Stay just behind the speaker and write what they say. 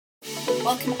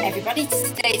Welcome everybody to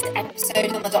today's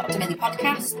episode on the Dr. Millie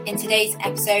podcast. In today's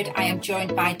episode, I am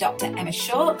joined by Dr. Emma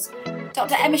Short.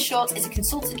 Dr. Emma Short is a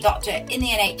consultant doctor in the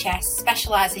NHS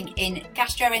specialising in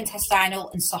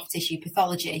gastrointestinal and soft tissue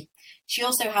pathology. She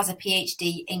also has a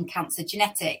PhD in cancer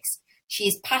genetics. She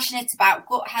is passionate about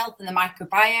gut health and the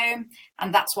microbiome,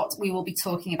 and that's what we will be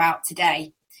talking about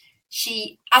today.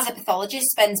 She, as a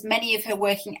pathologist, spends many of her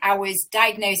working hours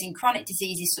diagnosing chronic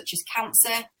diseases such as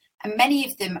cancer, and many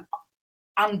of them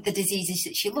and the diseases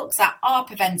that she looks at are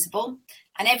preventable.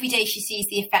 And every day she sees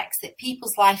the effects that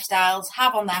people's lifestyles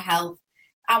have on their health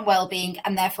and well-being,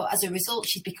 and therefore, as a result,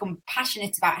 she's become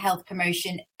passionate about health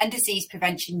promotion and disease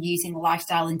prevention using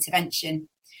lifestyle intervention.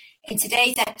 In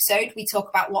today's episode, we talk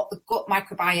about what the gut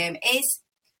microbiome is,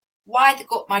 why the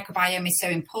gut microbiome is so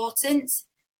important.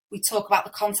 We talk about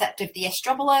the concept of the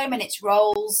estrobolome and its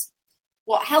roles,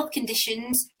 what health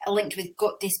conditions are linked with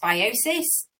gut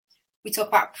dysbiosis. We talk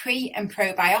about pre and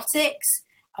probiotics,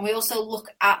 and we also look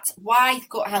at why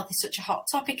gut health is such a hot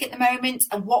topic at the moment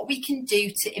and what we can do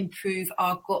to improve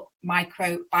our gut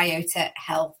microbiota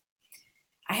health.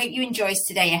 I hope you enjoyed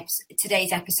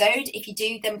today's episode. If you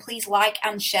do, then please like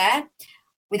and share.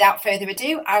 Without further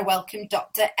ado, I welcome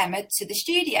Dr. Emma to the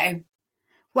studio.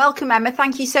 Welcome, Emma.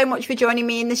 Thank you so much for joining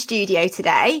me in the studio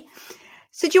today.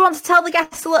 So do you want to tell the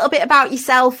guests a little bit about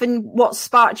yourself and what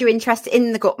sparked your interest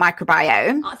in the gut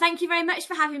microbiome? Oh, thank you very much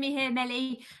for having me here,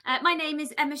 Millie. My name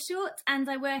is Emma Short and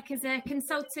I work as a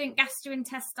consultant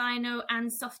gastrointestinal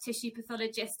and soft tissue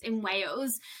pathologist in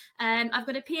Wales. I've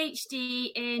got a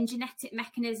PhD in genetic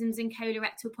mechanisms in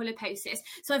colorectal polyposis.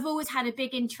 So I've always had a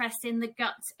big interest in the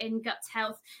gut, in gut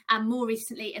health, and more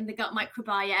recently in the gut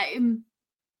microbiome.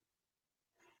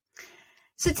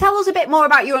 So tell us a bit more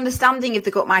about your understanding of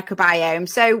the gut microbiome.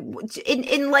 So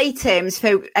in lay terms,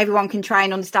 so everyone can try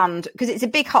and understand, because it's a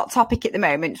big hot topic at the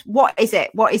moment. What is it?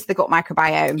 What is the gut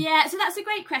microbiome? Yeah, so that's a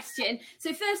great question.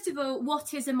 So first of all,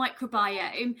 what is a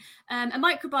microbiome? A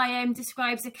microbiome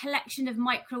describes a collection of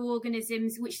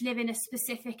microorganisms which live in a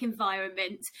specific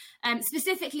environment.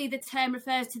 Specifically, the term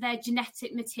refers to their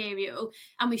genetic material,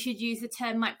 and we should use the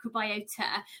term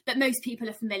microbiota, but most people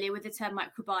are familiar with the term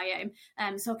microbiome,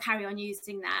 so I'll carry on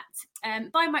using that.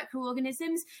 By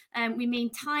microorganisms, we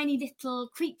mean tiny little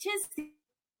creatures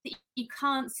that you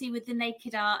can't see with the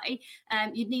naked eye.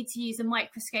 You'd need to use a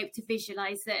microscope to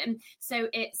visualize them. So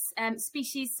it's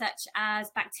species such as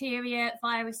bacteria,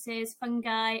 viruses,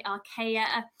 fungi,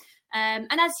 archaea. And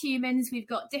as humans, we've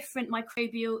got different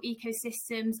microbial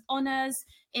ecosystems on us,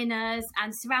 in us,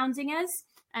 and surrounding us.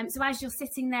 So as you're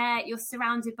sitting there, you're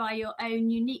surrounded by your own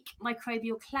unique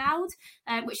microbial cloud,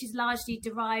 which is largely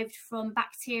derived from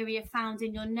bacteria found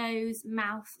in your nose,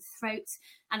 mouth, throat,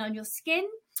 and on your skin.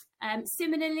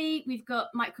 Similarly, we've got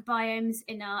microbiomes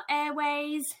in our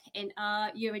airways, in our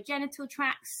urogenital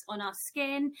tracts, on our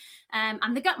skin.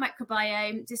 And the gut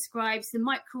microbiome describes the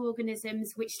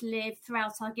microorganisms which live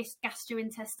throughout our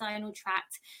gastrointestinal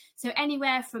tract. So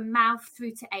anywhere from mouth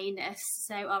through to anus.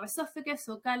 So our esophagus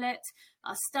or gullet,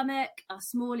 our stomach, our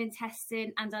small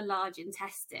intestine, and our large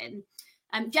intestine.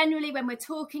 Generally, when we're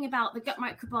talking about the gut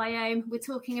microbiome, we're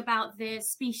talking about the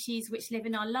species which live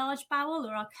in our large bowel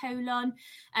or our colon,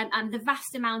 and the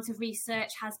vast amount of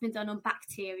research has been done on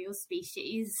bacterial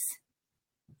species.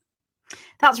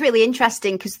 That's really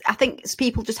interesting, because I think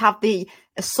people just have the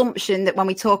assumption that when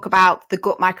we talk about the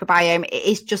gut microbiome, it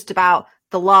is just about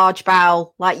the large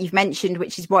bowel, like you've mentioned,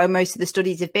 which is where most of the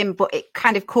studies have been, but it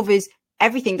kind of covers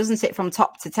everything, doesn't it, from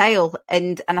top to tail?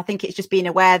 And I think it's just being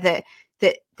aware that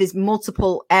there's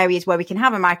multiple areas where we can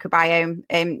have a microbiome,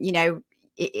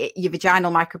 your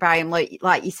vaginal microbiome,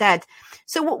 like you said.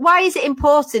 So why is it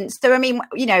important? So, I mean,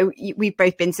 we've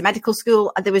both been to medical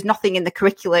school. There was nothing in the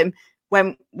curriculum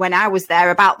when I was there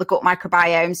about the gut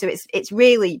microbiome. So it's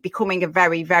really becoming a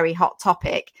very, very hot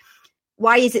topic.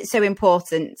 Why is it so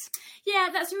important? Yeah,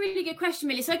 that's a really good question,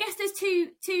 Millie. So I guess there's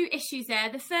two issues there.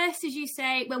 The first, as you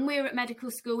say, when we were at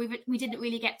medical school, we didn't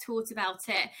really get taught about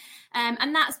it.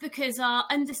 And that's because our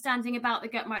understanding about the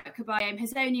gut microbiome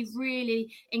has only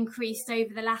really increased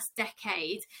over the last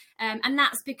decade. And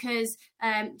that's because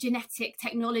genetic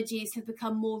technologies have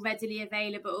become more readily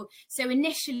available. So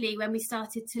initially, when we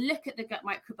started to look at the gut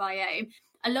microbiome,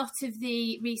 a lot of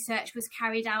the research was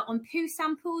carried out on poo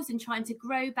samples and trying to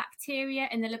grow bacteria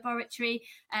in the laboratory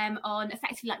on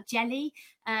effectively like jelly.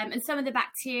 And some of the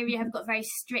bacteria have got very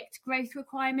strict growth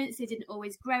requirements. They didn't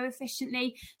always grow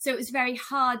efficiently. So it was very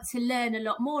hard to learn a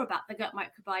lot more about the gut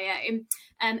microbiome.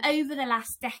 Over the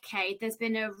last decade, there's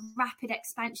been a rapid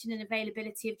expansion and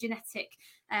availability of genetic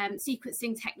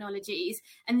sequencing technologies,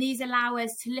 and these allow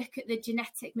us to look at the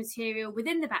genetic material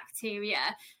within the bacteria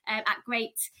at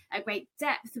great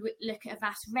depth. We look at a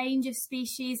vast range of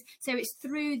species. So it's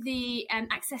through the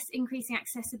increasing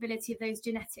accessibility of those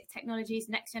genetic technologies,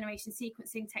 next generation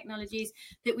sequencing technologies,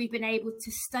 that we've been able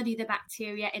to study the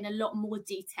bacteria in a lot more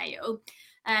detail.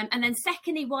 And then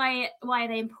secondly, why are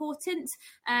they important?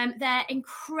 They're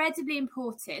incredibly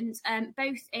important,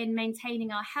 both in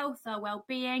maintaining our health, our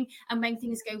well-being, and when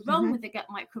things go wrong with the gut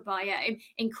microbiome,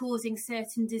 in causing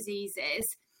certain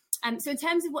diseases. So in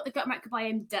terms of what the gut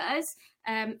microbiome does,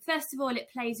 first of all, it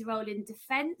plays a role in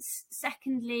defense.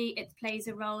 Secondly, it plays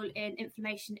a role in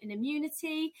inflammation and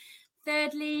immunity.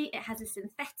 Thirdly, it has a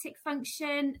synthetic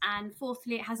function. And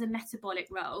fourthly, it has a metabolic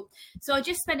role. So I'll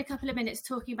just spend a couple of minutes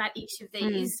talking about each of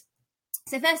these.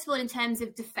 So first of all, in terms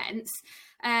of defense,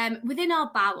 within our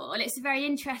bowel, it's a very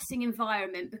interesting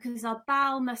environment because our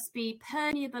bowel must be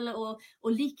permeable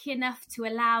or leaky enough to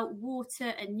allow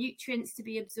water and nutrients to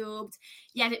be absorbed,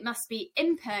 yet it must be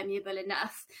impermeable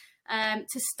enough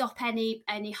to stop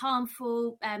any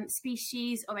harmful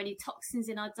species or any toxins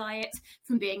in our diet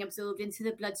from being absorbed into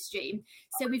the bloodstream.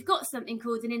 So we've got something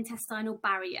called an intestinal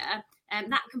barrier.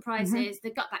 That comprises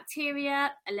the gut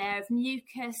bacteria, a layer of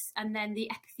mucus, and then the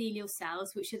epithelial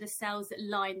cells, which are the cells that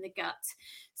line the gut.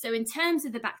 So in terms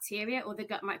of the bacteria or the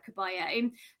gut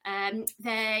microbiome,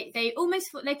 they call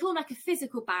them like a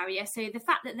physical barrier. So the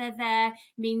fact that they're there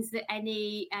means that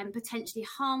any potentially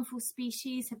harmful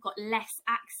species have got less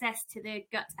access to the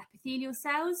gut epithelial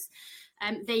cells.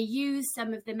 They use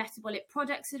some of the metabolic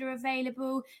products that are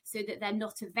available so that they're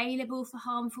not available for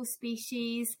harmful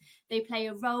species. They play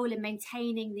a role in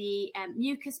maintaining the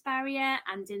mucus barrier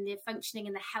and in the functioning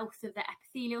and the health of the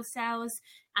epithelial cells.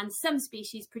 And some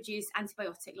species produce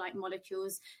antibiotic-like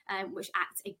molecules which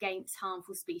act against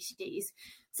harmful species.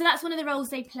 So that's one of the roles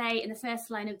they play in the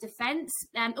first line of defence.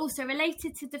 Also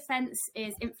related to defence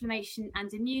is inflammation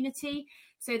and immunity.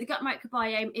 So the gut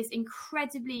microbiome is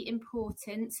incredibly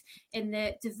important in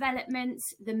the development,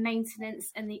 the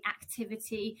maintenance and the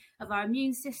activity of our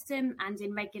immune system and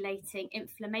in regulating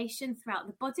inflammation throughout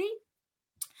the body.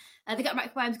 The gut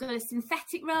microbiome's got a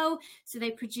synthetic role, so they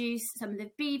produce some of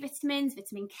the B vitamins,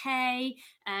 vitamin K,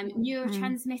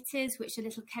 neurotransmitters, which are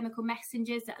little chemical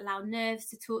messengers that allow nerves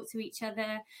to talk to each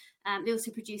other. They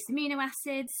also produce amino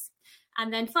acids.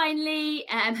 And then finally,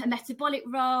 a metabolic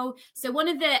role. So one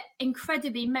of the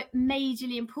incredibly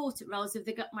majorly important roles of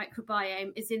the gut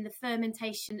microbiome is in the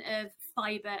fermentation of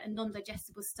fibre and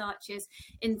non-digestible starches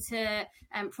into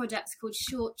products called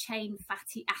short-chain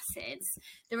fatty acids.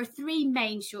 There are three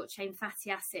main short-chain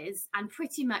fatty acids, and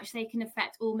pretty much they can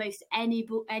affect almost any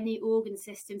organ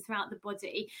system throughout the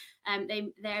body.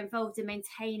 They're involved in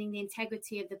maintaining the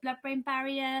integrity of the blood-brain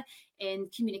barrier, in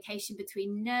communication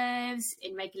between nerves,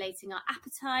 in regulating our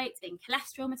appetite, in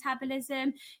cholesterol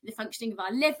metabolism, the functioning of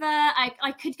our liver.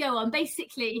 I could go on.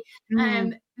 Basically,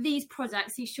 these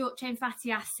products, these short-chain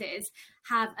fatty acids,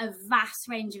 have a vast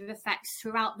range of effects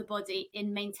throughout the body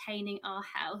in maintaining our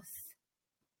health.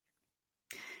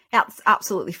 That's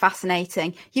absolutely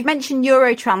fascinating. You've mentioned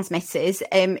neurotransmitters,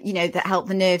 that help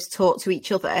the nerves talk to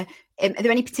each other. Are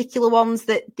there any particular ones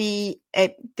that the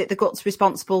gut's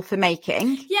responsible for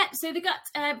making? Yeah, so the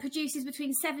gut produces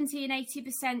between 70 and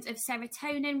 80% of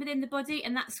serotonin within the body,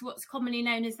 and that's what's commonly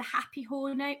known as the happy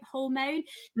hormone.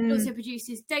 It also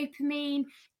produces dopamine,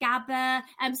 GABA.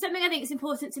 Something I think is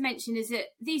important to mention is that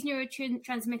these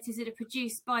neurotransmitters that are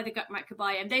produced by the gut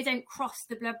microbiome, they don't cross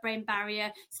the blood-brain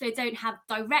barrier, so they don't have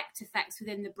direct effects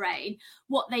within the brain.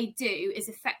 What they do is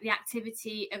affect the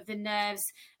activity of the nerves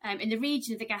in the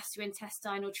region of the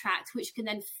gastrointestinal tract, which can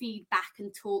then feed back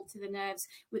and talk to the nerves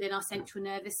within our central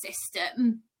nervous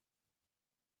system.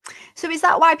 So is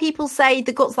that why people say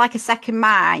the gut's like a second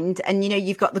mind and,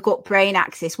 you've got the gut-brain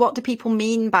axis? What do people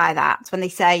mean by that when they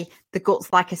say the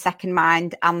gut's like a second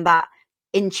mind and that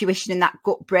intuition and that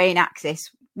gut-brain axis?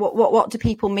 What do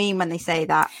people mean when they say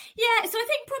that? Yeah, so I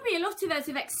think probably a lot of us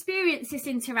have experienced this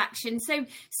interaction. So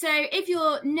if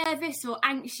you're nervous or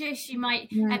anxious, you might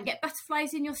get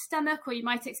butterflies in your stomach, or you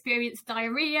might experience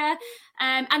diarrhea.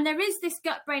 And there is this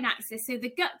gut-brain axis. So the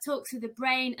gut talks with the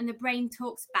brain and the brain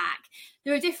talks back.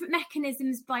 There are different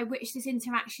mechanisms by which this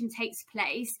interaction takes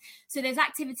place. So there's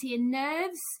activity in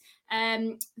nerves.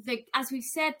 As we've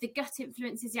said, the gut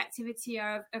influences the activity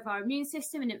of our immune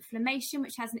system and inflammation,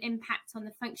 which has an impact on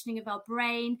the functioning of our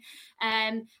brain.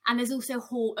 And there's also a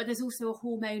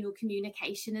hormonal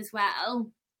communication as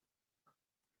well.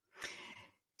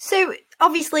 So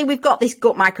obviously we've got this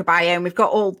gut microbiome, we've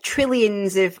got all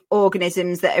trillions of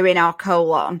organisms that are in our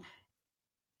colon.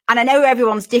 And I know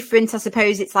everyone's different. I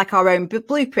suppose it's like our own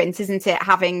blueprint, isn't it?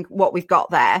 Having what we've got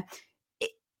there.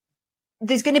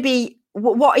 There's going to be,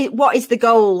 what is the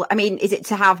goal? I mean, is it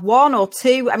to have one or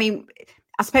two? I mean,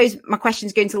 I suppose my question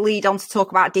is going to lead on to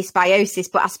talk about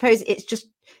dysbiosis, but I suppose it's just,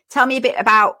 tell me a bit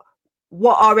about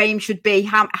what our aim should be.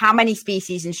 How many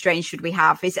species and strains should we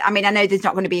have? I know there's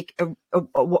not going to be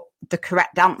the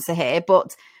correct answer here,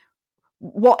 but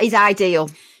what is ideal?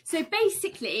 So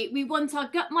basically, we want our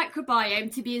gut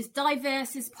microbiome to be as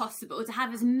diverse as possible, to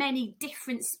have as many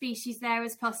different species there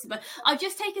as possible. I'll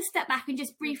just take a step back and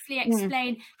just briefly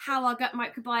explain how our gut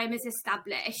microbiome is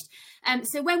established.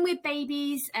 So when we're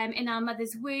babies in our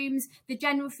mother's wombs, the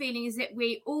general feeling is that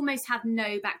we almost have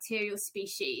no bacterial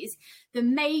species. The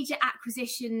major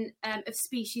acquisition of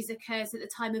species occurs at the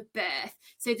time of birth.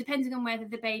 So depending on whether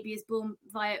the baby is born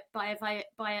via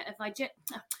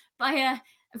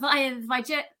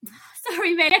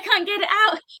sorry mate, I can't get it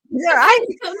out. You're right.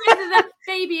 Whether the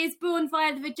baby is born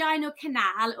via the vaginal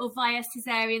canal or via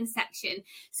cesarean section.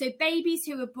 So babies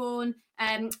who are born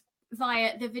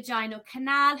via the vaginal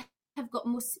canal have got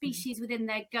more species within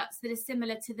their guts that are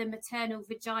similar to the maternal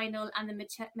vaginal and the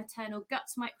maternal gut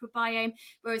microbiome,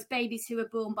 whereas babies who are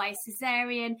born by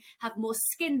cesarean have more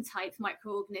skin type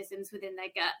microorganisms within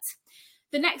their gut.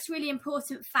 The next really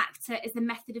important factor is the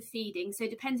method of feeding. So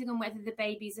depending on whether the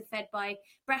babies are fed by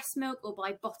breast milk or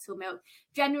by bottle milk,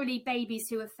 generally babies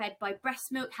who are fed by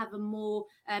breast milk have a more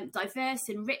diverse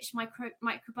and rich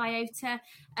microbiota.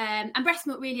 And breast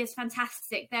milk really is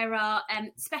fantastic. There are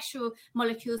special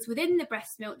molecules within the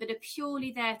breast milk that are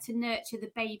purely there to nurture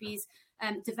the baby's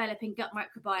developing gut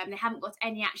microbiome. They haven't got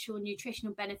any actual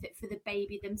nutritional benefit for the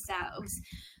baby themselves.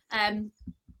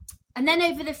 And then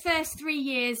over the first 3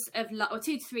 years of life, or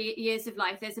 2 to 3 years of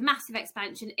life, there's a massive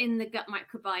expansion in the gut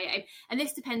microbiome. And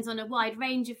this depends on a wide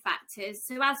range of factors.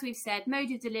 So as we've said,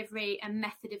 mode of delivery and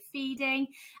method of feeding,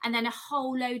 and then a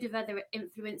whole load of other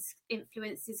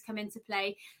influences come into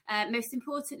play. Most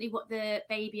importantly, what the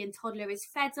baby and toddler is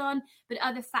fed on, but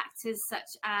other factors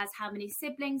such as how many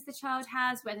siblings the child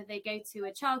has, whether they go to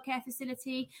a childcare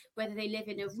facility, whether they live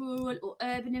in a rural or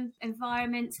urban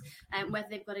environment, whether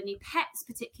they've got any pets,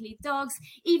 particularly dogs,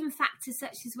 even factors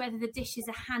such as whether the dishes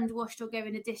are hand washed or go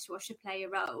in a dishwasher play a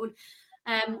role.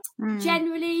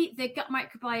 Generally, the gut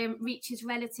microbiome reaches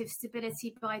relative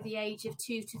stability by the age of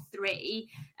 2 to 3.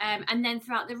 And then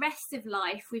throughout the rest of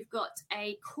life, we've got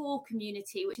a core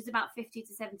community, which is about 50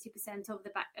 to 70% of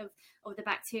the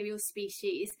bacterial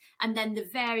species. And then the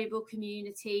variable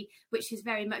community, which is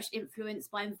very much influenced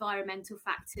by environmental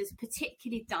factors,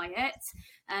 particularly diet.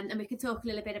 And we can talk a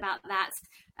little bit about that.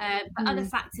 But other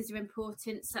factors are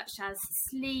important, such as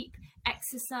sleep,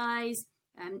 exercise,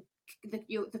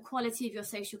 the quality of your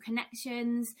social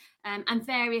connections, and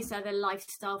various other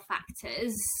lifestyle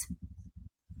factors.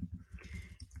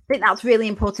 I think that's really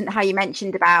important how you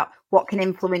mentioned about what can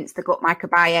influence the gut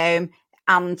microbiome,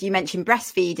 and you mentioned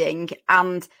breastfeeding.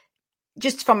 And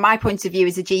just from my point of view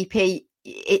as a GP,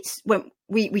 it's when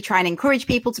we try and encourage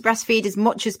people to breastfeed as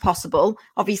much as possible.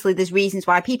 Obviously there's reasons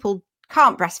why people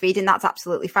can't breastfeed, and that's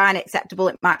absolutely fine, acceptable.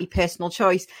 It might be personal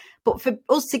choice, but for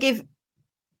us to give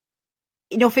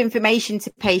enough information to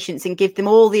patients and give them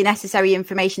all the necessary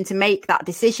information to make that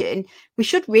decision, we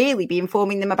should really be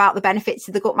informing them about the benefits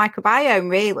of the gut microbiome.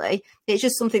 Really, it's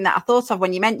just something that I thought of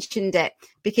when you mentioned it,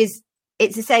 because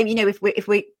it's the same, if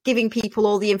we're giving people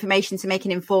all the information to make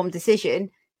an informed decision,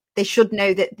 they should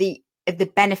know that the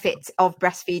benefits of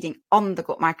breastfeeding on the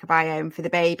gut microbiome for the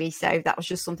baby. So that was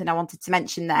just something I wanted to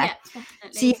mention there. Yeah,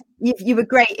 definitely. So you were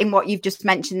great in what you've just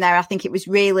mentioned there. I think it was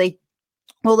really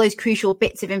all those crucial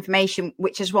bits of information,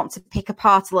 which I just want to pick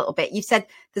apart a little bit. You've said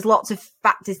there's lots of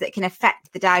factors that can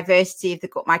affect the diversity of the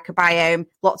gut microbiome,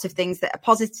 lots of things that are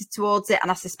positive towards it,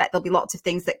 and I suspect there'll be lots of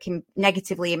things that can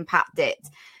negatively impact it.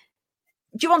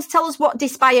 Do you want to tell us what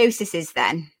dysbiosis is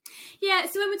then? Yeah,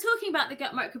 so when we're talking about the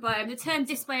gut microbiome, the term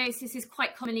dysbiosis is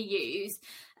quite commonly used.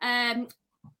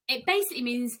 It basically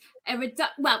means there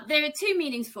are two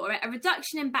meanings for it: a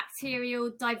reduction in bacterial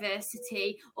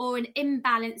diversity, or an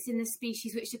imbalance in the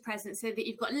species which are present, so that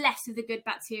you've got less of the good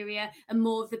bacteria and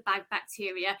more of the bad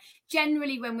bacteria.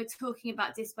 Generally, when we're talking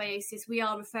about dysbiosis, we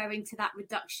are referring to that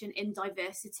reduction in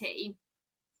diversity.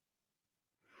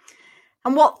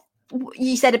 And what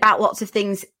you said about lots of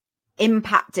things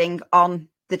impacting on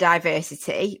the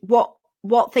diversity,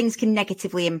 what things can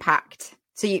negatively impact?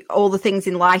 So all the things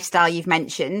in lifestyle you've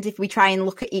mentioned, if we try and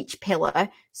look at each pillar,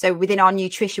 so within our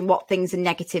nutrition, what things are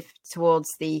negative towards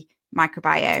the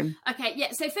microbiome? Okay,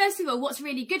 yeah. So first of all, what's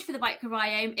really good for the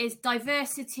microbiome is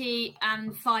diversity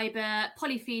and fibre,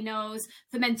 polyphenols,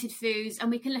 fermented foods,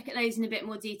 and we can look at those in a bit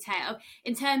more detail.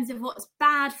 In terms of what's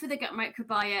bad for the gut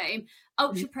microbiome,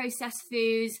 ultra-processed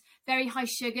foods, very high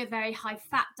sugar, very high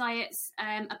fat diets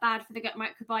are bad for the gut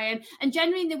microbiome. And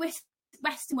generally in the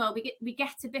Western world, we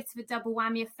get a bit of a double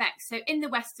whammy effect. So in the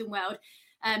Western world,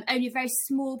 only a very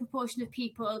small proportion of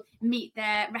people meet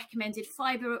their recommended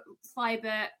fibre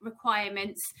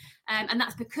requirements, and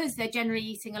that's because they're generally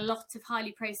eating a lot of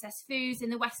highly processed foods.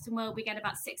 In the Western world, we get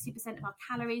about 60% of our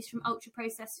calories from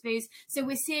ultra-processed foods. So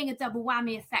we're seeing a double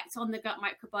whammy effect on the gut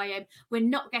microbiome. We're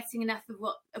not getting enough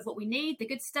of what we need, the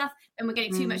good stuff, and we're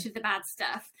getting too much of the bad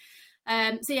stuff.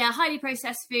 So yeah, highly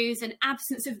processed foods and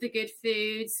absence of the good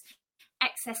foods,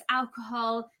 excess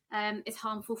alcohol, is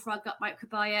harmful for our gut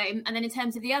microbiome. And then in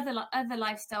terms of the other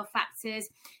lifestyle factors,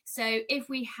 so if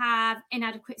we have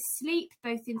inadequate sleep,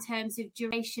 both in terms of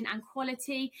duration and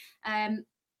quality,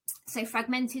 so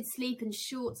fragmented sleep and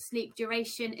short sleep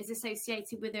duration is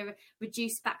associated with a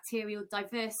reduced bacterial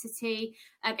diversity.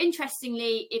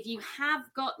 Interestingly, if you have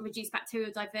got reduced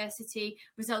bacterial diversity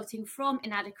resulting from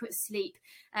inadequate sleep,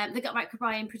 the gut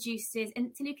microbiome produces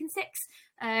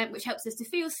interleukin-6, which helps us to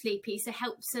feel sleepy. So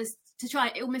helps us to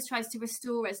it almost tries to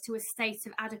restore us to a state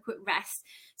of adequate rest.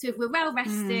 So if we're well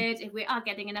rested, if we are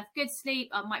getting enough good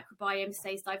sleep, our microbiome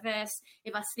stays diverse.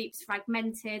 If our sleep's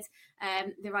fragmented,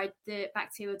 the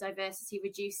bacterial diversity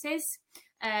reduces.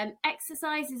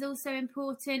 Exercise is also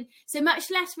important. So much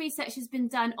less research has been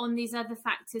done on these other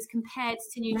factors compared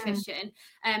to nutrition.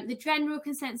 The general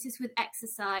consensus with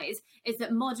exercise is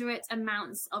that moderate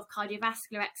amounts of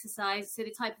cardiovascular exercise, so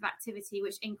the type of activity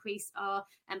which increase our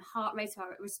heart rate,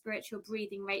 our respiratory or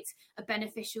breathing rates, are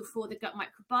beneficial for the gut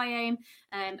microbiome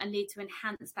and lead to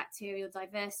enhanced bacterial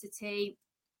diversity.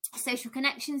 Social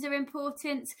connections are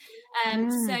important.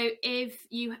 So if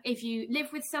you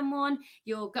live with someone,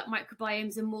 your gut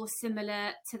microbiomes are more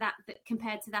similar to that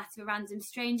compared to that of a random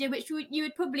stranger, which you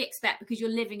would probably expect because you're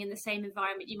living in the same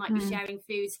environment. You might be sharing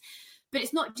foods. But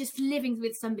it's not just living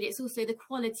with somebody, it's also the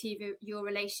quality of your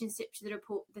relationships that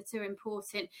are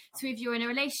important. So if you're in a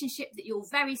relationship that you're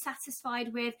very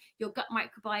satisfied with, your gut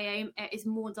microbiome is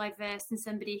more diverse than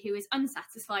somebody who is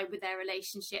unsatisfied with their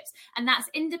relationships. And that's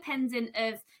independent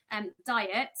of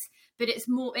diet, but it's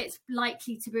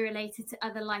likely to be related to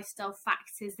other lifestyle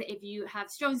factors, that if you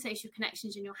have strong social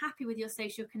connections and you're happy with your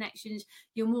social connections,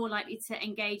 you're more likely to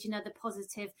engage in other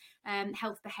positive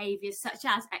health behaviours such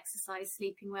as exercise,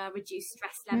 sleeping well, reduced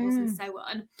stress levels and so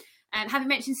on. Having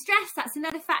mentioned stress, that's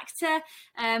another factor.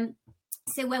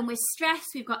 So when we're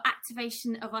stressed, we've got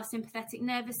activation of our sympathetic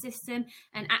nervous system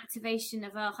and activation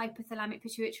of our hypothalamic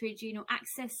pituitary adrenal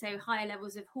axis, so higher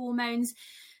levels of hormones.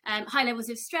 High levels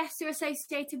of stress are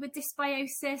associated with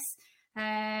dysbiosis.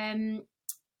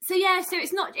 So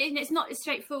it's not as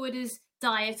straightforward as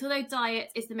diet. Although diet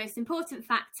is the most important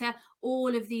factor,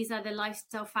 all of these other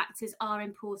lifestyle factors are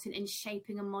important in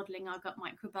shaping and modelling our gut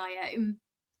microbiome.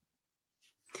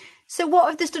 So what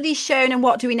have the studies shown, and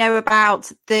what do we know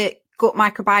about the gut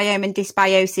microbiome and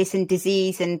dysbiosis and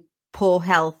disease and poor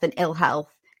health and ill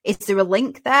health? Is there a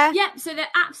link there? Yeah, so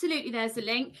there's a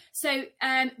link. So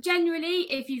generally,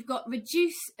 if you've got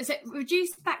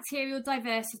reduced bacterial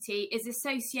diversity is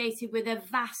associated with a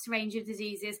vast range of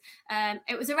diseases.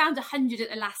 It was around 100 at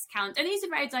the last count. And these are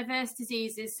very diverse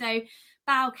diseases. So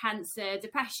bowel cancer,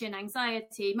 depression,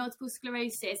 anxiety, multiple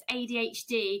sclerosis,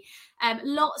 ADHD,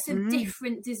 lots of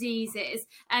different diseases.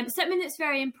 Something that's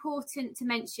very important to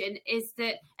mention is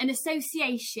that an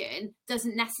association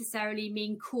doesn't necessarily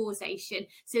mean causation.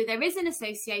 So there is an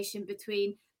association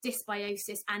between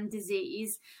dysbiosis and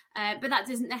disease, but that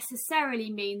doesn't necessarily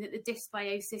mean that the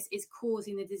dysbiosis is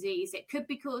causing the disease. It could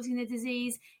be causing the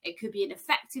disease, it could be an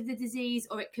effect of the disease,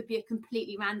 or it could be a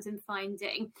completely random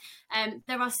finding.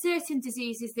 There are certain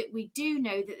diseases that we do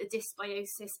know that the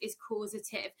dysbiosis is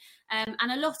causative,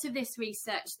 and a lot of this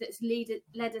research that's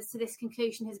led us to this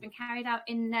conclusion has been carried out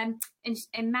in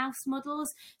mouse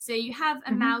models. So you have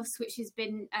a mouse which has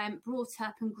been brought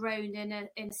up and grown in a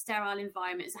sterile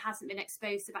environment, so it hasn't been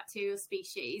exposed to bacterial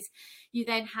species. You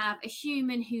then have a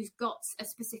human who's got a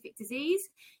specific disease.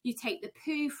 You take the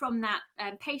poo from that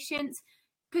patient,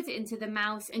 put it into the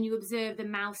mouse, and you observe the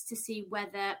mouse to see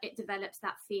whether it develops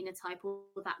that phenotype or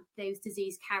those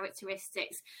disease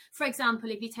characteristics. For example,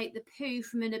 if you take the poo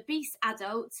from an obese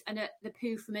adult and the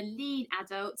poo from a lean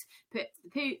adult, put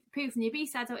the poo from the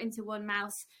obese adult into one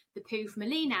mouse, the poo from a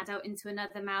lean adult into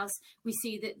another mouse, we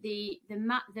see that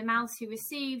the mouse who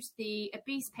received the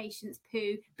obese patient's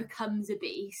poo becomes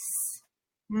obese.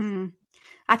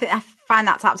 I find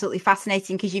that's absolutely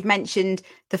fascinating, because you've mentioned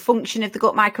the function of the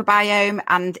gut microbiome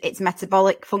and its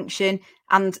metabolic function,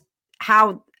 and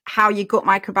how your gut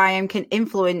microbiome can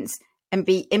influence and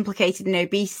be implicated in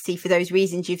obesity for those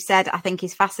reasons you've said, I think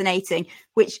is fascinating,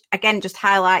 which again just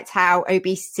highlights how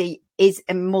obesity is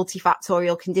a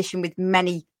multifactorial condition with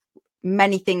many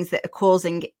things that are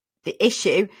causing the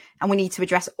issue, and we need to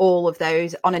address all of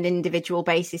those on an individual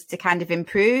basis to kind of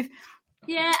improve.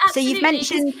 Yeah, absolutely. So you've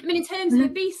mentioned, in terms of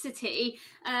obesity,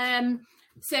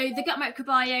 so the gut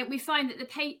microbiome, we find that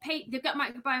the gut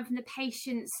microbiome from the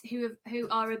patients who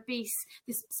are obese,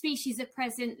 the species are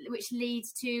present which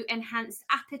leads to enhanced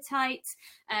appetite,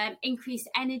 increased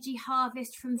energy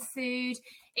harvest from food,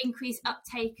 increased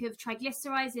uptake of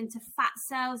triglycerides into fat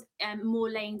cells,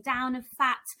 more laying down of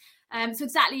fat. So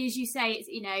exactly as you say,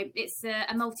 it's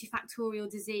a multifactorial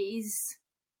disease.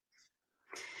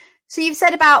 So you've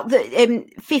said about the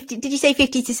 50. Did you say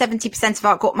 50 to 70% of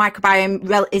our gut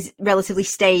microbiome is relatively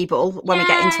stable when we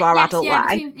get into our adult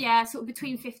life? Sort of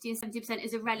between 50 and 70%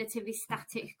 is a relatively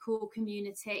static core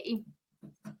community.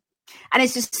 And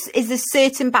is there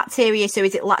certain bacteria? So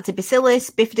is it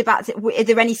Lactobacillus, Bifidobacter? Are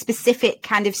there any specific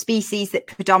kind of species that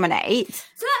predominate?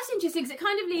 So that's interesting, because it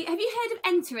kind of have you heard of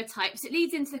enterotypes? It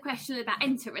leads into the question about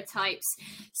enterotypes.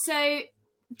 So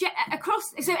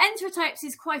enterotypes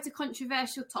is quite a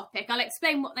controversial topic. I'll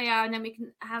explain what they are, and then we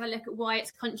can have a look at why it's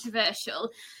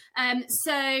controversial.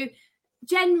 So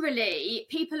generally,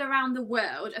 people around the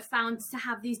world are found to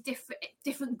have these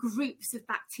different groups of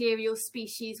bacterial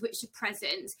species which are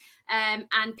present,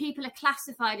 and people are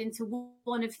classified into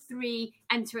one of three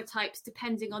enterotypes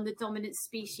depending on the dominant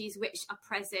species which are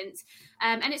present.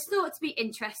 And it's thought to be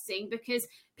interesting because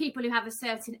people who have a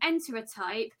certain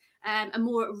enterotype are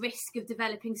more at risk of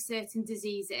developing certain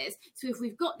diseases. So if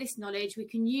we've got this knowledge, we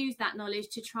can use that knowledge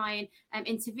to try and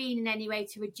intervene in any way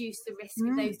to reduce the risk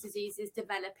of those diseases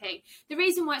developing. The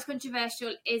reason why it's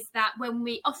controversial is that when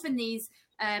we often these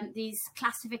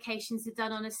classifications are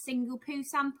done on a single poo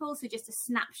sample, so just a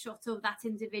snapshot of that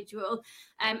individual,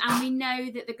 and we know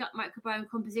that the gut microbiome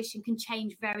composition can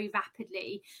change very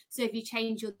rapidly. So if you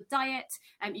change your diet,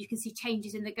 you can see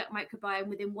changes in the gut microbiome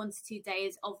within 1 to 2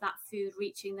 days of that food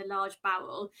reaching the large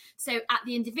bowel. So at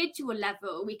the individual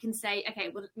level, we can say, okay,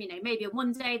 well, maybe on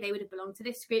one day they would have belonged to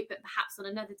this group, but perhaps on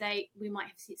another day we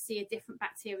might see a different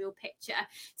bacterial picture.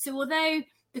 So although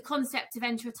the concept of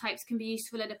enterotypes can be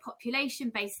useful at a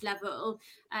population-based level,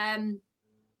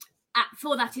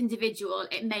 for that individual,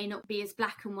 it may not be as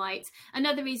black and white.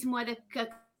 Another reason why they're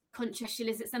controversial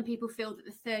is that some people feel that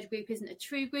the third group isn't a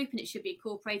true group and it should be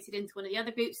incorporated into one of the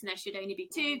other groups, and there should only be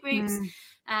 2 groups.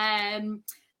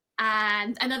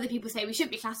 And other people say we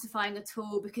shouldn't be classifying at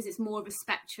all because it's more of a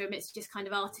spectrum. It's just kind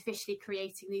of artificially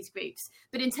creating these groups.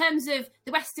 But in terms of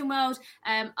the Western world,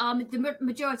 the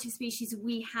majority of species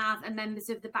we have are members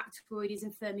of the Bacteroides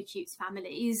and Firmicutes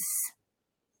families.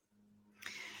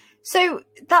 So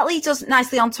that leads us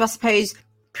nicely on to, I suppose,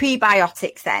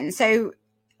 prebiotics then. So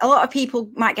a lot of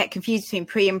people might get confused between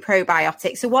pre and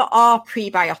probiotics. So what are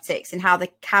prebiotics and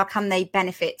how can they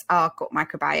benefit our gut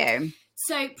microbiome?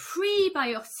 So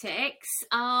prebiotics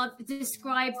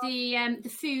describe the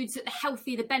foods that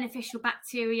the beneficial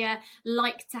bacteria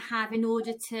like to have in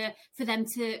order for them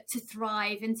to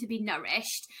thrive and to be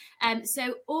nourished.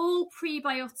 So all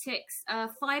prebiotics are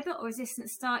fibre or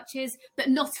resistant starches, but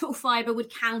not all fibre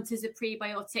would count as a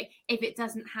prebiotic if it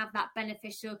doesn't have that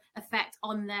beneficial effect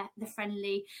on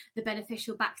the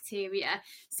beneficial bacteria.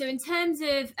 So in terms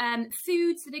of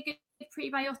foods that are good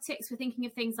prebiotics, we're thinking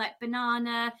of things like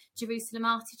banana, Jerusalem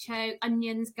artichoke,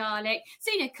 onions, garlic.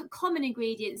 So, common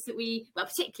ingredients that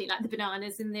particularly like the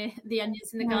bananas and the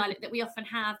onions and the garlic that we often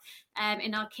have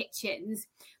in our kitchens.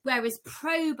 Whereas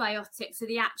probiotics are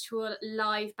the actual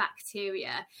live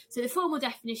bacteria. So the formal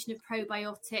definition of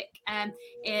probiotic are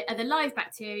the live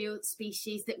bacterial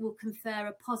species that will confer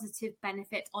a positive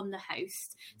benefit on the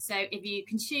host. So if you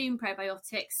consume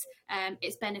probiotics,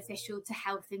 it's beneficial to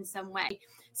health in some way.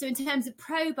 So in terms of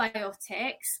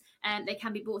probiotics, they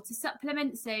can be bought as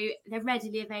supplements, so they're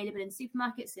readily available in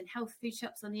supermarkets and health food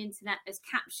shops on the internet as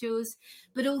capsules,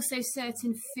 but also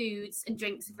certain foods and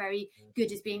drinks are very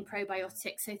good as being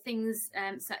probiotics. So So things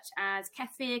such as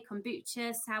kefir,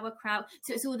 kombucha, sauerkraut.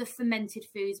 So it's all the fermented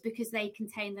foods because they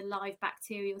contain the live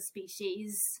bacterial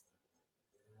species.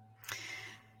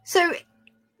 So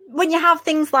when you have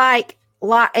things like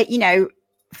you know,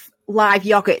 live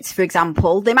yogurts, for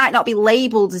example, they might not be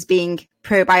labelled as being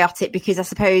probiotic because I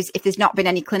suppose if there's not been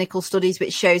any clinical studies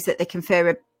which shows that they confer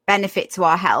a benefit to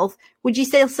our health, would you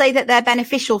still say that they're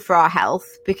beneficial for our health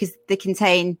because they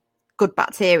contain good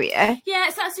bacteria? Yeah,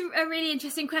 so that's a really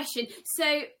interesting question.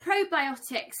 So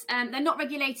probiotics, they're not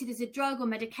regulated as a drug or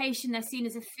medication. They're seen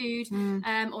as a food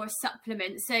or a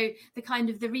supplement. So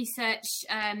the research,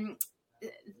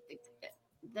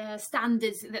 the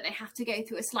standards that they have to go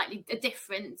through are slightly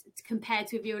different compared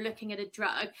to if you're looking at a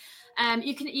drug.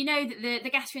 You know that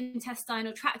the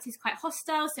gastrointestinal tract is quite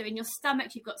hostile. So in your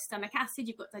stomach, you've got stomach acid,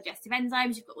 you've got digestive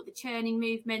enzymes, you've got all the churning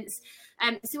movements.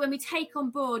 So when we take on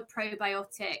board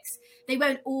probiotics, they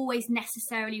won't always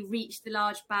necessarily reach the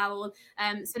large bowel.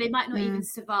 So they might not even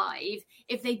survive.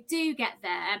 If they do get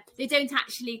there, they don't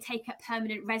actually take up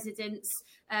permanent residence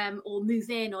or move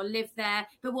in or live there.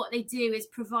 But what they do is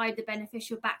provide the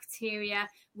beneficial bacteria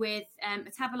with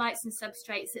metabolites and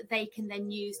substrates that they can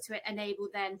then use to enable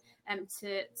them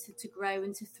to grow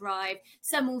and to thrive.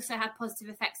 Some also have positive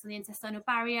effects on the intestinal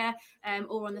barrier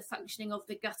or on the functioning of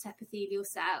the gut epithelial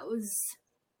cells.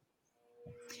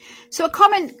 So a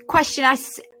common question,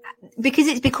 because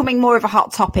it's becoming more of a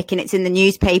hot topic and it's in the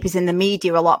newspapers and the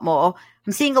media a lot more,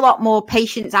 I'm seeing a lot more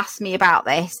patients ask me about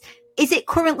this. Is it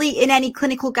currently in any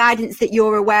clinical guidance that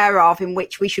you're aware of in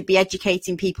which we should be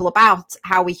educating people about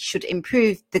how we should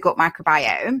improve the gut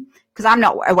microbiome? Because I'm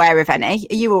not aware of any.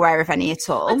 Are you aware of any at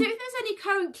all? I don't think there's any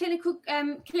current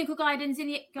clinical guidance in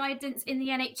the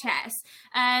NHS,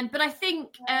 but I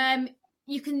think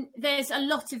there's a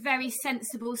lot of very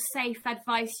sensible, safe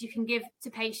advice you can give to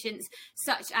patients,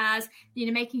 such as,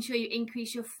 making sure you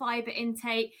increase your fibre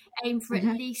intake, aim for at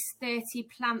least 30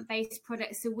 plant-based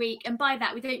products a week. And by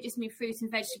that, we don't just mean fruits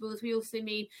and vegetables, we also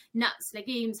mean nuts,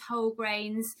 legumes, whole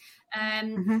grains.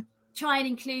 Try and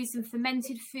include some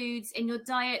fermented foods in your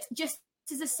diet. Just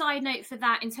as a side note for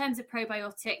that, in terms of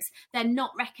probiotics, they're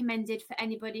not recommended for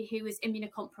anybody who is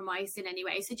immunocompromised in any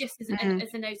way. So just as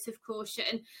a note of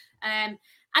caution. And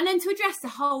then to address the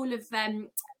whole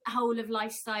of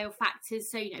lifestyle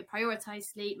factors, so prioritize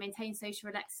sleep, maintain social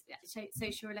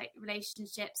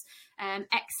relationships,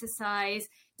 exercise,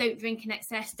 don't drink in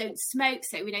excess, don't smoke.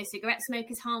 So we know cigarette smoke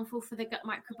is harmful for the gut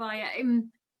microbiome.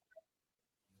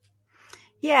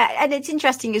 Yeah, and it's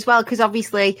interesting as well because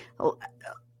obviously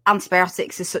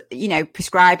antibiotics,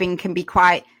 prescribing can be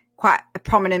quite a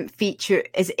prominent feature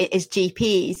as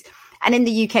GPs. And in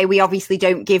the UK, we obviously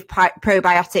don't give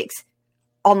probiotics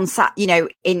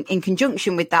in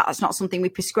conjunction with that. That's not something we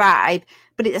prescribe.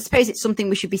 But I suppose it's something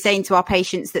we should be saying to our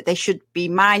patients, that they should be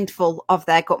mindful of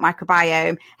their gut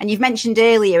microbiome. And you've mentioned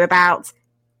earlier about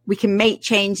we can make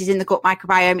changes in the gut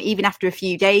microbiome even after a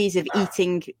few days of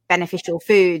eating beneficial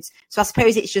foods. So I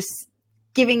suppose it's just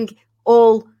giving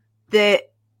all the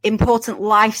important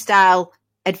lifestyle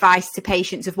advice to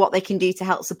patients of what they can do to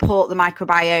help support the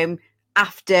microbiome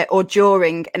after or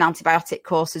during an antibiotic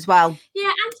course as well.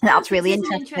 Yeah, that's really an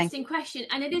interesting question,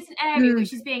 and it is an area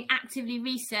which is being actively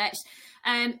researched.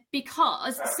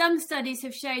 Because some studies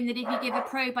have shown that if you give a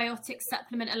probiotic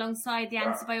supplement alongside the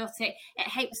antibiotic,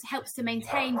 it helps to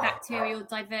maintain bacterial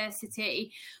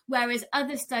diversity, whereas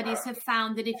other studies have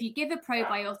found that if you give a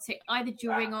probiotic either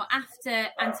during or after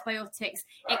antibiotics,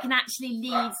 it can actually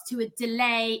lead to a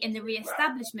delay in the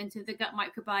re-establishment of the gut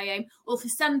microbiome, or for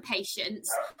some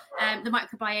patients, the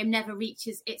microbiome never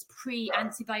reaches its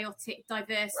pre-antibiotic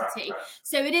diversity.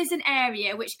 So it is an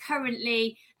area which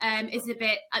currently is a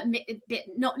bit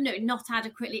not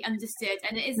adequately understood,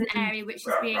 and it is an area which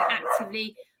is being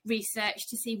actively researched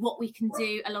to see what we can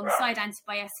do alongside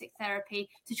antibiotic therapy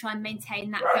to try and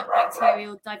maintain that gut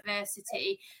bacterial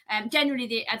diversity. Generally,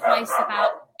 the advice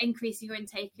about increasing your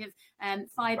intake of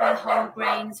fibre, whole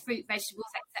grains, fruit, vegetables,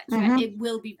 etc., it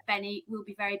will be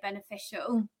very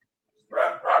beneficial.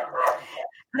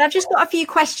 And I've just got a few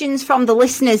questions from the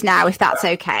listeners now, if that's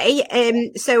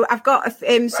okay. So I've got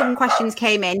some questions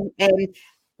came in.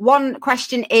 One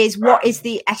question is, what is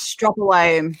the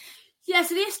estrobolome? Yeah,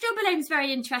 so the estrobolome is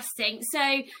very interesting.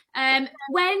 So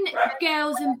when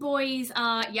girls and boys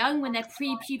are young, when they're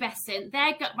prepubescent,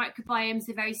 their gut microbiomes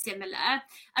are very similar.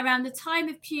 Around the time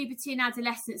of puberty and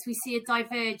adolescence, we see a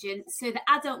divergence. So the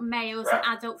adult males and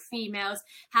adult females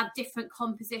have different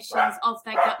compositions of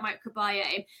their gut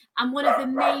microbiome. And one of the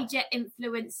major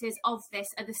influences of this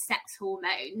are the sex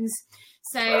hormones.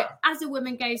 So as a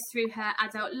woman goes through her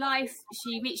adult life,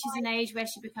 she reaches an age where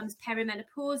she becomes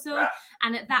perimenopausal,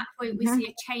 and at that point we see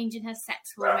a change in her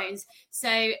sex hormones.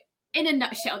 So in a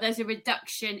nutshell, there's a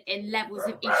reduction in levels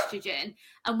of estrogen.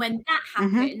 And when that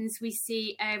happens, we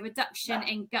see a reduction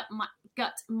in gut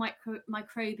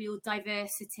microbial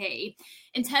diversity.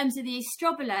 In terms of the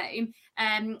estrobolome,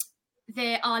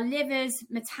 our livers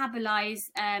metabolize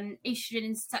estrogen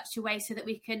in such a way so that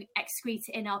we can excrete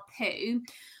it in our poo.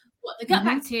 What the gut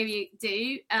bacteria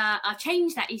do are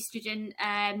change that estrogen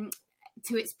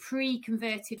to its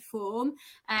pre-converted form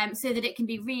so that it can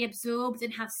be reabsorbed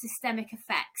and have systemic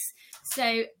effects.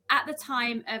 So at the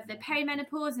time of the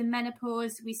perimenopause and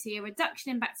menopause, we see a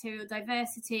reduction in bacterial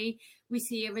diversity. We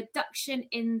see a reduction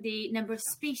in the number of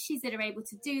species that are able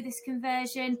to do this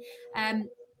conversion.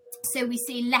 So we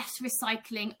see less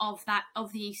recycling of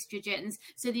the estrogens.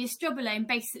 So the estrobolome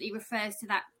basically refers to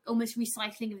that almost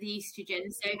recycling of the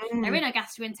estrogens. So they're in our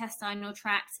gastrointestinal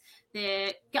tract.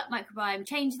 The gut microbiome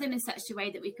changes them in such a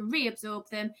way that we can reabsorb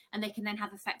them, and they can then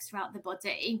have effects throughout the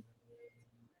body.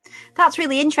 That's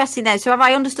really interesting then. So have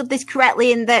I understood this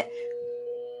correctly in that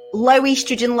low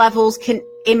estrogen levels can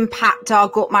impact our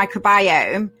gut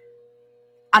microbiome,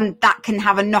 and that can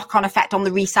have a knock-on effect on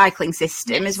the recycling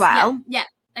system as well? Yeah.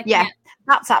 Yeah,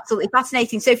 that's absolutely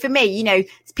fascinating. So for me,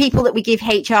 it's people that we give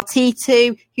HRT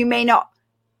to who may not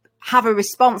have a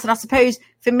response. And I suppose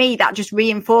for me, that just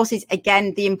reinforces,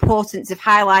 again, the importance of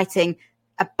highlighting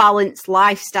a balanced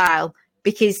lifestyle,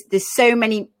 because there's so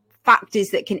many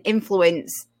factors that can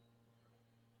influence.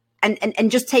 And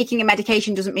just taking a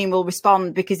medication doesn't mean we'll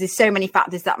respond, because there's so many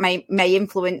factors that may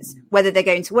influence whether they're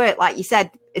going to work. Like you said,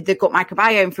 the gut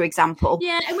microbiome, for example.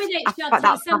 Yeah, and with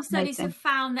HRT, some studies have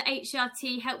found that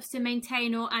HRT helps to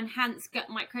maintain or enhance gut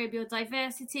microbial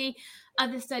diversity.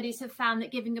 Other studies have found that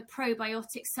giving a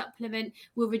probiotic supplement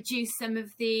will reduce some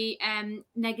of the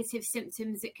negative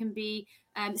symptoms that can be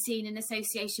seen in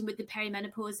association with the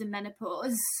perimenopause and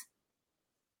menopause.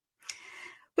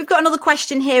 We've got another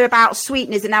question here about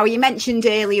sweeteners. And now you mentioned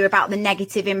earlier about the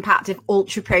negative impact of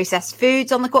ultra-processed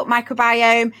foods on the gut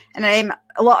microbiome. And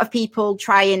a lot of people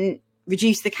try and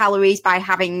reduce the calories by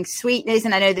having sweeteners.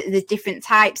 And I know that there's different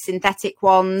types, synthetic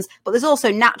ones, but there's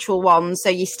also natural ones. So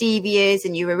your stevias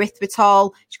and your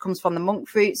erythritol, which comes from the monk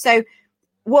fruit. So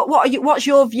what's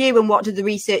your view, and what did the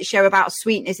research show about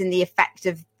sweeteners and the effect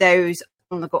of those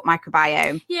on the gut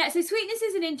microbiome? Yeah, so sweetness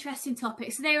is an interesting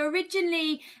topic. So they were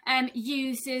originally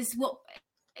used as what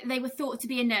they were thought to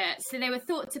be inert. So they were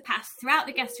thought to pass throughout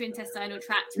the gastrointestinal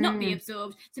tract, to not be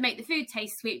absorbed, to make the food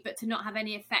taste sweet, but to not have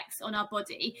any effects on our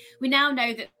body. We now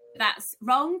know that that's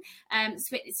wrong.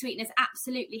 Sweeteners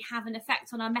absolutely have an effect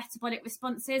on our metabolic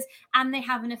responses, and they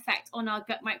have an effect on our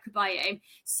gut microbiome.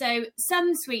 So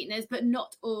some sweeteners, but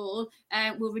not all,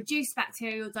 will reduce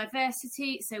bacterial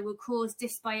diversity, so will cause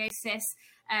dysbiosis.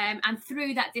 And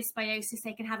through that dysbiosis,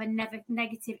 they can have a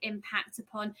negative impact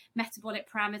upon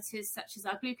metabolic parameters such as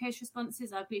our glucose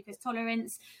responses, our glucose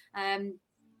tolerance,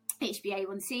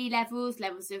 HbA1c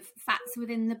levels of fats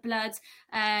within the blood.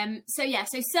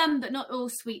 So some but not all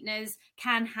sweeteners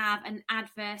can have an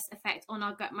adverse effect on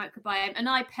our gut microbiome. And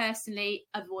I personally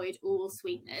avoid all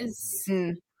sweeteners.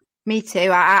 Me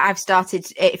too. I've started,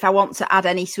 if I want to add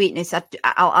any sweetness,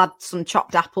 I'll add some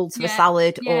chopped apple to the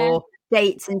salad or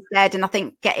dates instead. And I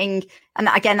think and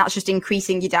again, that's just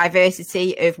increasing your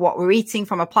diversity of what we're eating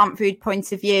from a plant food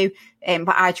point of view.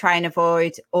 But I try and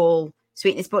avoid all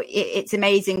sweetness, but it's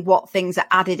amazing what things are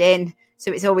added in.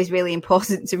 So it's always really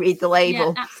important to read the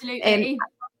label. Yeah, absolutely.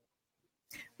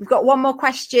 We've got one more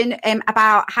question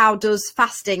about how does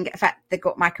fasting affect the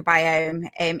gut microbiome?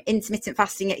 Intermittent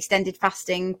fasting, extended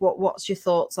fasting. What's your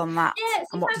thoughts on that? Yeah,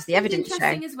 and what does the evidence show?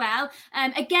 Interesting as well.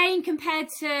 Again, compared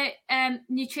to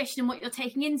nutrition and what you're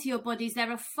taking into your bodies,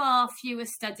 there are far fewer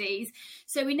studies.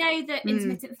 So we know that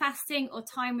intermittent fasting or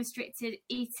time-restricted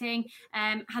eating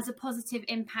has a positive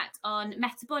impact on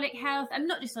metabolic health, and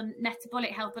not just on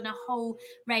metabolic health, but a whole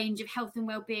range of health and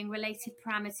well-being related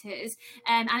parameters.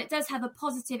 And it does have a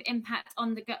positive impact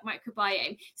on the gut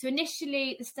microbiome. So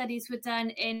initially the studies were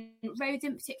done in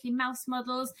rodent, particularly mouse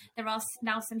models. There are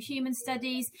now some human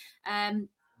studies.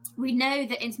 We know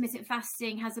that intermittent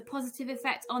fasting has a positive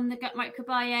effect on the gut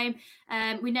microbiome.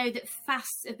 We know that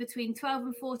fasts of between 12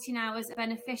 and 14 hours are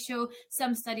beneficial.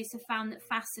 Some studies have found that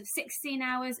fasts of 16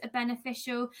 hours are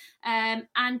beneficial.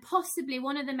 And possibly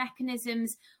one of the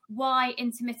mechanisms why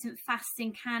intermittent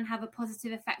fasting can have a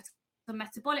positive effect on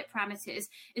metabolic parameters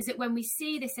is that when we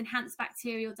see this enhanced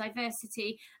bacterial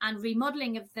diversity and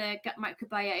remodeling of the gut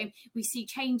microbiome, we see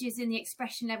changes in the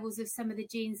expression levels of some of the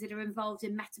genes that are involved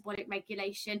in metabolic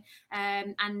regulation,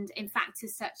 and in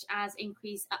factors such as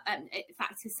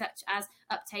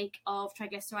uptake of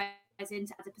triglycerides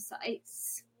into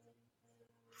adipocytes.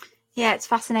 Yeah, it's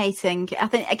fascinating. I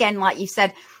think, again, like you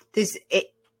said,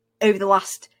 over the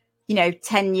last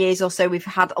 10 years or so, we've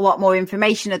had a lot more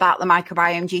information about the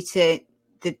microbiome due to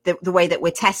the way that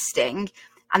we're testing.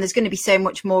 And there's going to be so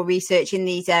much more research in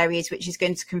these areas, which is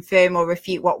going to confirm or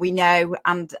refute what we know.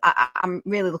 And I'm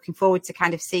really looking forward to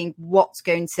kind of seeing what's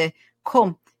going to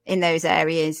come in those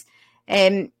areas.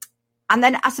 And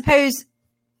then I suppose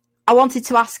I wanted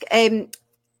to ask,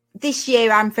 this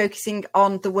year I'm focusing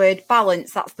on the word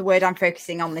balance. That's the word I'm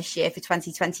focusing on this year for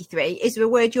 2023. Is there a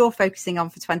word you're focusing on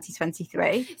for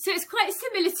 2023? So it's quite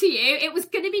similar to you. It was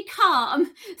going to be calm.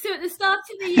 So at the start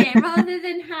of the year, rather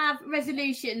than have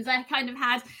resolutions, I kind of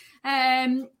had,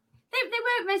 they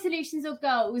weren't resolutions or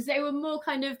goals. They were more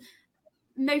kind of,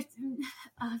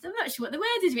 I'm not sure what the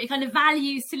word is, really, kind of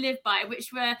values to live by,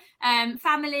 which were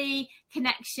family,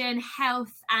 connection,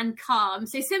 health, and calm.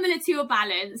 So similar to your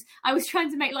balance, I was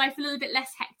trying to make life a little bit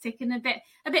less hectic and a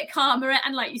bit calmer,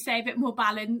 and like you say, a bit more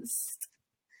balanced.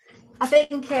 I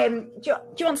think, do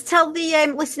you want to tell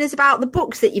the listeners about the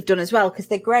books that you've done as well? Because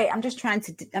they're great. I'm just trying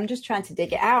to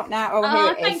dig it out now.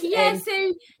 Oh, thank you. Yeah,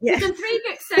 so we've done 3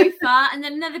 books so far, and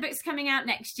then another book's coming out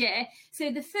next year.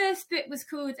 So the first book was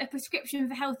called A Prescription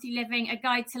for Healthy Living, A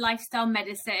Guide to Lifestyle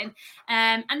Medicine.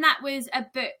 And that was a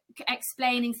book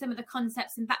explaining some of the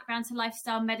concepts and background to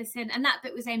lifestyle medicine. And that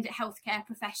book was aimed at healthcare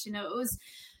professionals.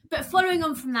 But following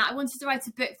on from that, I wanted to write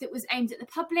a book that was aimed at the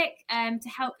public, to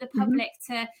help the public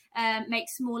to make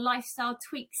small lifestyle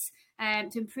tweaks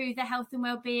to improve their health and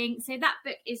well-being. So that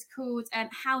book is called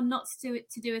How Not to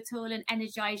Do It All and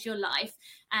Energize Your Life.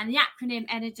 And the acronym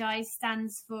ENERGIZE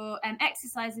stands for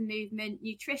exercise and movement,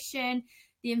 nutrition,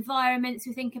 the environment.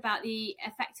 So think about the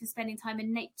effect of spending time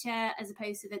in nature as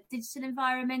opposed to the digital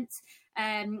environment,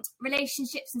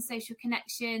 relationships and social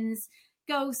connections,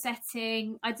 goal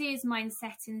setting, ideas,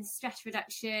 mindset and stress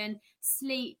reduction,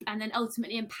 sleep, and then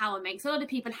ultimately empowerment. So a lot of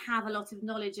people have a lot of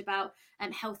knowledge about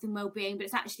health and well-being, but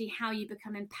it's actually how you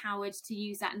become empowered to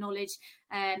use that knowledge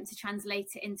to translate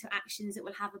it into actions that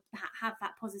will have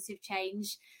that positive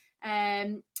change.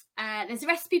 There's a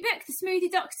recipe book, The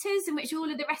Smoothie Doctors, in which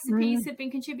all of the recipes have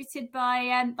been contributed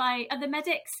by other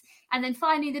medics. And then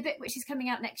finally, the book, which is coming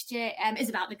out next year, is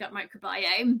about the gut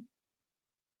microbiome.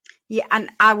 Yeah, and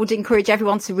I would encourage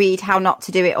everyone to read How Not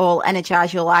to Do It All,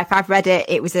 Energize Your Life. I've read it.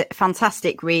 It was a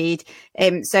fantastic read.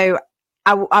 So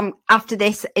I'm after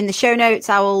this, in the show notes,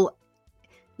 I will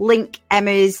link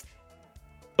Emma's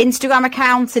Instagram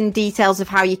account and details of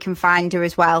how you can find her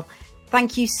as well.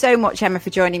 Thank you so much, Emma, for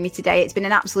joining me today. It's been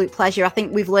an absolute pleasure. I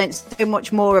think we've learned so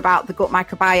much more about the gut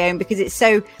microbiome because it's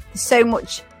so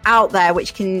much out there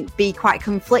which can be quite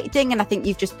conflicting. And I think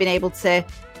you've just been able to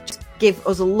just give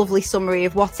us a lovely summary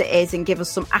of what it is and give us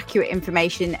some accurate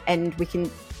information, and we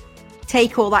can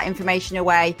take all that information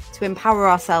away to empower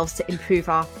ourselves to improve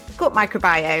our gut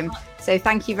microbiome. So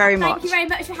thank you very much. Thank you very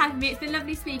much for having me. It's been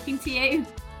lovely speaking to you.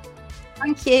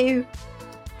 Thank you.